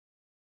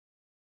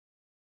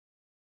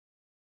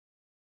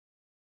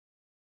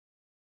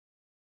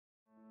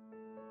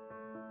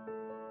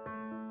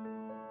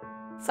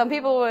Some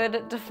people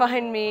would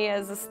define me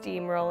as a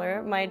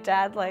steamroller. My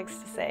dad likes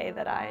to say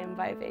that I am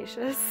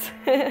vivacious.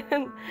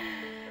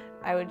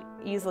 I would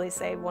easily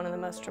say one of the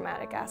most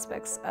traumatic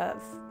aspects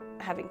of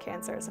having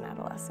cancer as an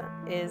adolescent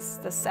is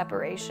the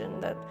separation,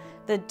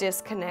 the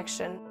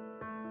disconnection.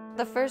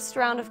 The first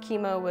round of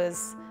chemo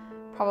was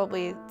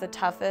probably the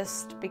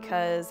toughest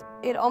because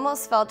it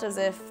almost felt as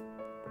if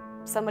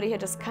somebody had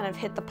just kind of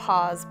hit the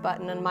pause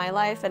button in my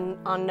life and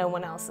on no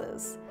one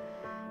else's.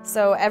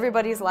 So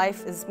everybody's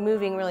life is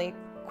moving really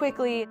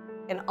quickly,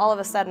 and all of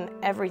a sudden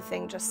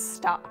everything just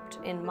stopped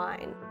in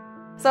mine.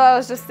 So I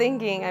was just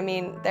thinking, I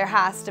mean, there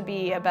has to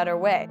be a better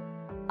way.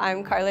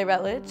 I'm Carley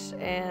Rutledge,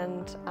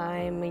 and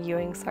I'm a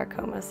Ewing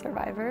sarcoma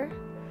survivor,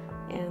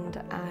 and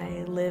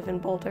I live in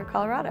Boulder,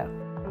 Colorado.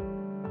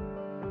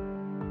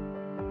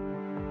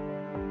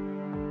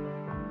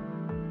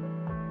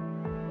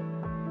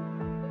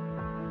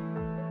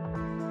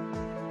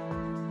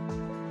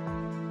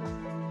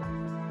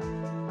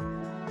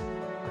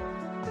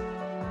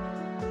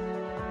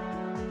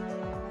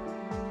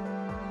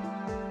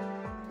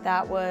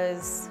 That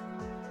was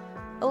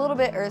a little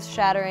bit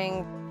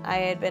earth-shattering. I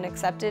had been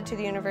accepted to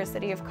the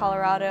University of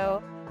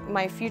Colorado.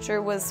 My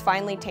future was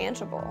finally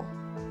tangible.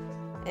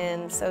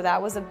 And so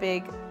that was a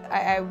big,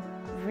 I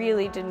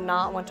really did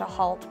not want to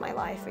halt my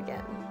life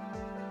again.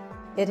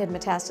 It had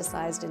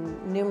metastasized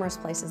in numerous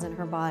places in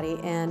her body,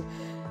 and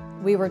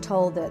we were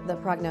told that the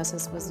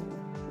prognosis was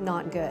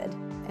not good.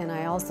 And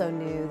I also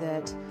knew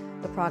that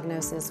the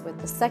prognosis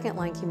with the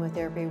second-line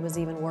chemotherapy was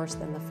even worse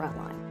than the front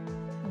line.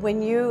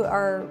 When you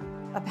are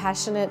a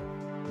passionate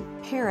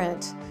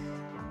parent,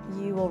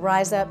 you will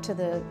rise up to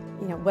the,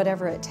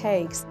 whatever it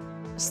takes.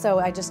 So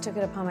I just took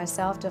it upon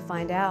myself to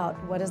find out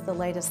what is the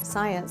latest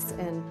science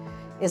and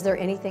is there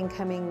anything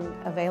coming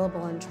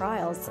available in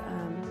trials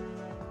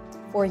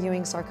for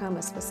Ewing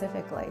sarcoma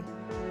specifically.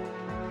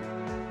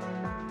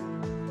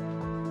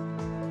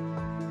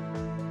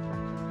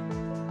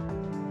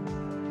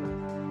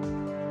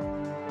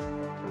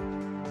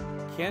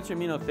 Cancer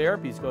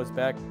immunotherapies goes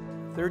back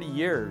 30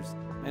 years.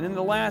 And in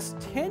the last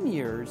 10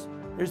 years,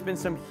 there's been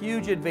some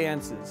huge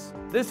advances.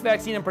 This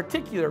vaccine in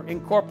particular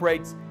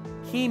incorporates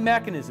key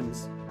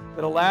mechanisms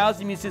that allows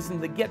the immune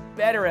system to get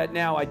better at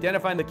now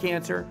identifying the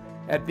cancer,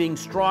 at being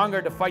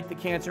stronger to fight the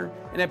cancer,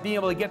 and at being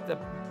able to get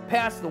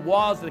past the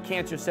walls that the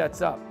cancer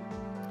sets up.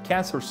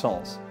 Cancer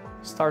cells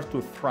start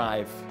to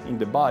thrive in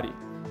the body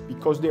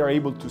because they are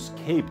able to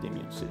escape the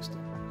immune system.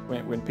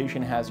 When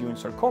patient has Ewing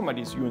sarcoma,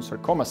 these Ewing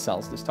sarcoma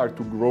cells, they start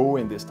to grow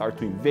and they start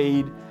to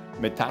invade,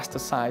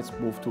 metastasize,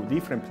 move to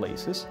different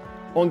places.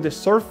 On the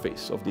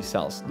surface of these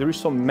cells, there is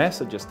some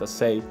messages that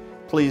say,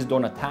 please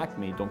don't attack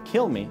me, don't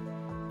kill me,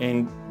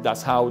 and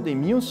that's how the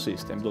immune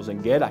system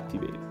doesn't get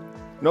activated.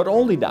 Not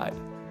only that,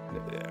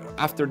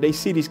 after they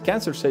see these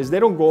cancer cells, they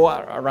don't go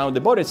around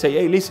the body and say,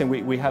 hey, listen,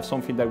 we have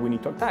something that we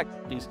need to attack.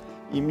 This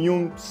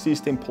immune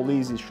system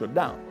police is shut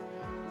down.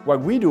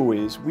 What we do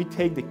is we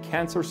take the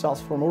cancer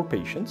cells from our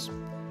patients,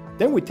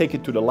 then we take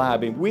it to the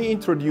lab and we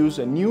introduce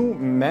a new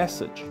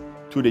message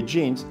to the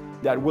genes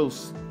that will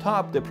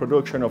stop the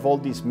production of all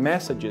these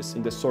messages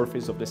in the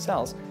surface of the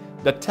cells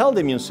that tell the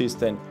immune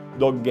system,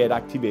 don't get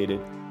activated,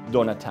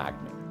 don't attack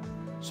me.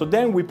 So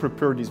then we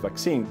prepare this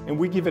vaccine and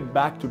we give it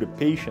back to the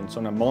patients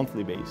on a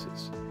monthly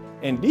basis.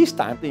 And this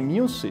time the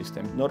immune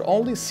system not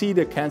only see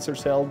the cancer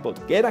cell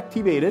but get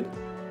activated,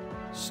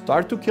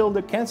 start to kill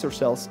the cancer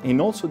cells,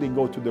 and also they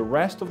go to the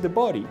rest of the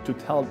body to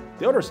tell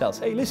the other cells,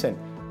 hey listen,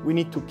 we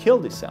need to kill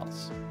these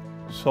cells.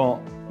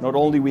 So not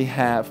only we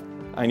have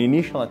an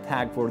initial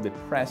attack for the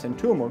present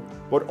tumor,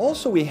 but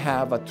also we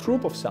have a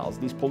troop of cells,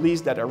 these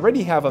police that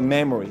already have a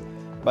memory.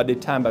 By the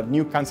time that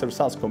new cancer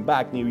cells come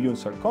back, new Ewing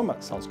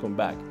sarcoma cells come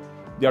back,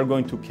 they are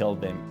going to kill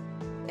them.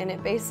 And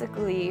it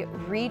basically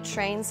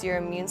retrains your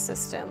immune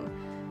system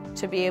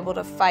to be able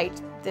to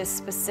fight this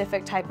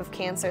specific type of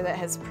cancer that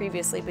has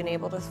previously been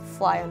able to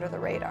fly under the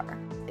radar.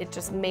 It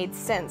just made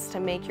sense to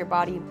make your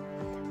body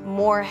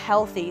more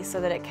healthy so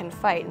that it can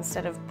fight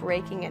instead of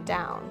breaking it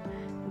down.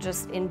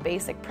 Just in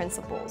basic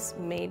principles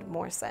made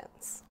more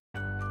sense.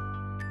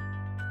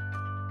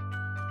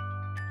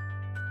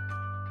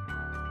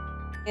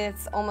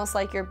 It's almost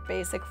like your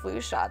basic flu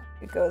shot.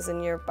 It goes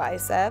in your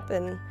bicep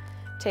and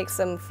takes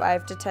them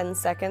 5 to 10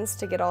 seconds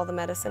to get all the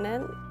medicine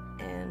in,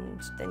 and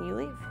then you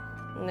leave.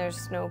 And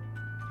there's no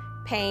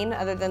pain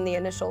other than the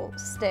initial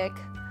stick,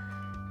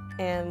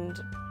 and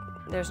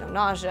there's no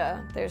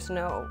nausea, there's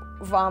no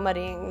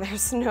vomiting,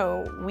 there's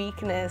no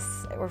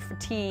weakness or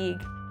fatigue.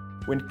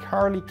 When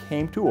Carley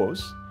came to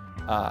us,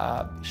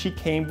 she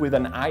came with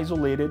an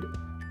isolated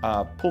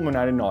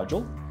pulmonary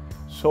nodule.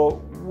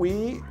 So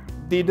we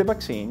did the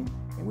vaccine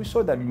and we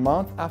saw that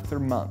month after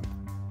month,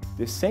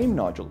 the same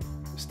nodule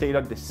stayed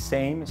at the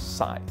same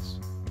size.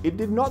 It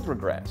did not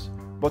regress,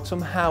 but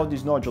somehow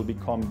this nodule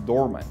became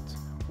dormant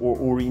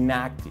or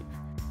inactive.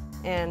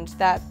 And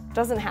that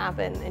doesn't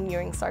happen in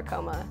Ewing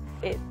sarcoma.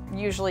 It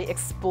usually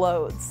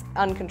explodes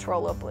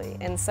uncontrollably.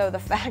 And so the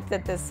fact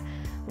that this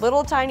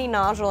little tiny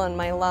nodule in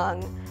my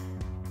lung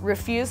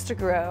refused to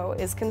grow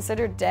is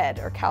considered dead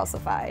or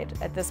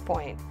calcified at this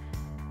point.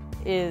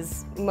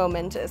 is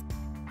momentous.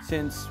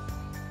 Since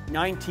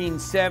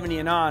 1970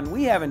 and on,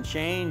 we haven't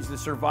changed the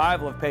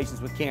survival of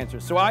patients with cancer.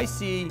 So I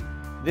see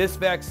this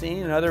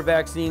vaccine and other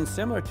vaccines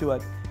similar to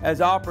it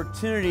as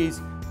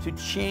opportunities to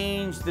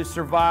change the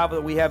survival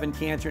that we have in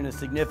cancer in a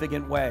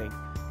significant way.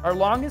 Our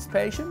longest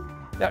patient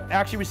that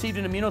actually received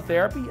an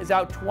immunotherapy is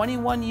out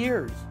 21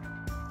 years.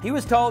 He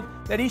was told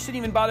that he shouldn't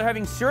even bother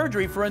having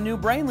surgery for a new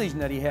brain lesion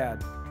that he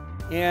had.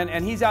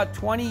 And he's out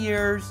 20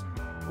 years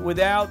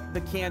without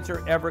the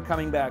cancer ever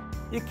coming back.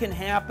 It can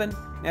happen.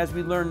 As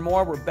we learn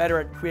more, we're better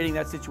at creating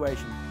that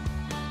situation.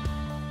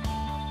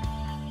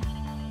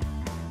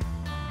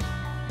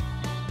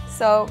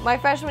 So my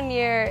freshman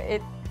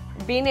year,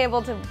 being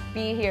able to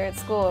be here at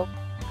school,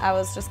 I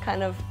was just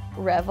kind of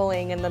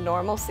reveling in the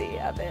normalcy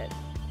of it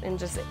and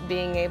just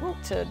being able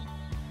to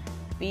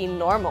be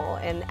normal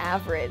and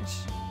average,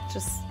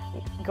 just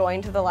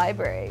going to the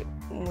library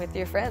with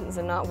your friends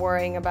and not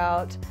worrying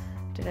about,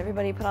 did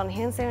everybody put on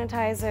hand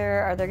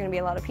sanitizer? Are there going to be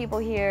a lot of people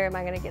here? Am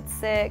I going to get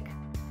sick?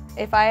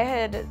 If I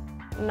had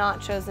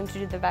not chosen to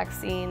do the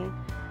vaccine,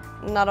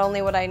 not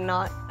only would I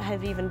not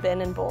have even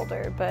been in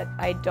Boulder, but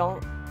I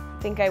don't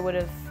think I would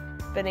have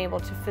been able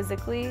to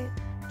physically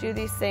do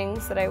these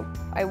things that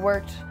I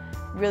worked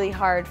really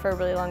hard for a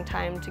really long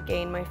time to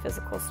gain my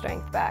physical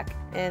strength back.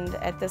 And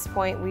at this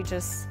point, we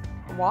just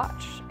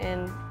watch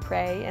and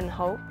pray and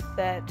hope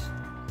that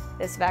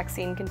this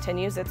vaccine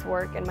continues its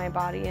work in my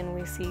body and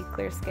we see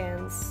clear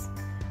scans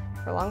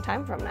for a long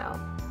time from now.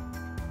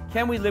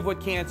 Can we live with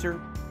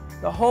cancer?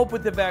 The hope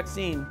with the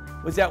vaccine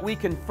was that we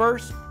can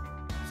first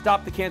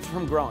stop the cancer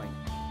from growing.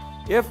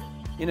 If,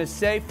 in a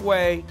safe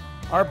way,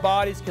 our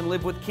bodies can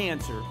live with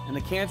cancer and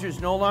the cancer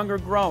is no longer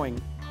growing,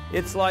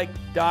 it's like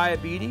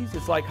diabetes,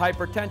 it's like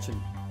hypertension.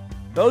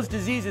 Those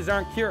diseases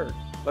aren't cured,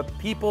 but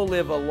people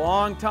live a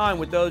long time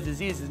with those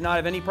diseases, not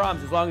have any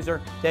problems as long as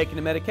they're taking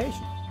the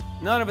medication.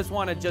 None of us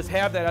want to just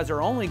have that as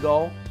our only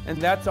goal, and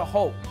that's a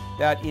hope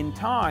that in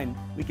time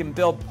we can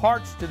build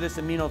parts to this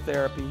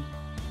immunotherapy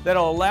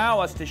that'll allow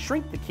us to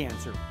shrink the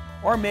cancer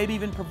or maybe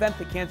even prevent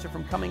the cancer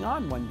from coming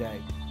on one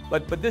day.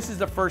 But this is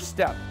the first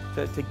step,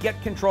 to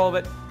get control of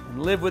it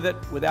and live with it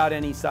without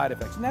any side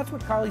effects. And that's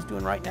what Carley's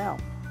doing right now.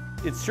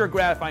 It's sure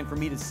gratifying for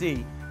me to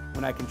see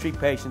when I can treat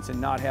patients and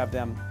not have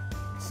them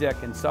sick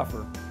and suffer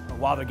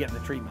while they're getting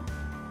the treatment.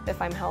 If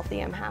I'm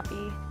healthy, I'm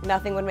happy.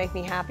 Nothing would make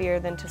me happier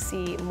than to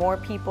see more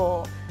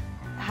people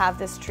have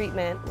this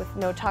treatment with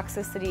no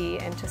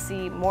toxicity and to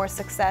see more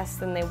success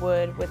than they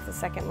would with the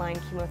second-line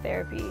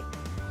chemotherapy.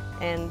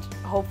 And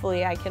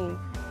hopefully I can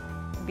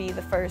be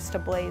the first to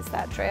blaze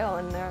that trail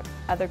and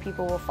other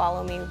people will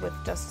follow me with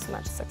just as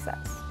much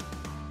success.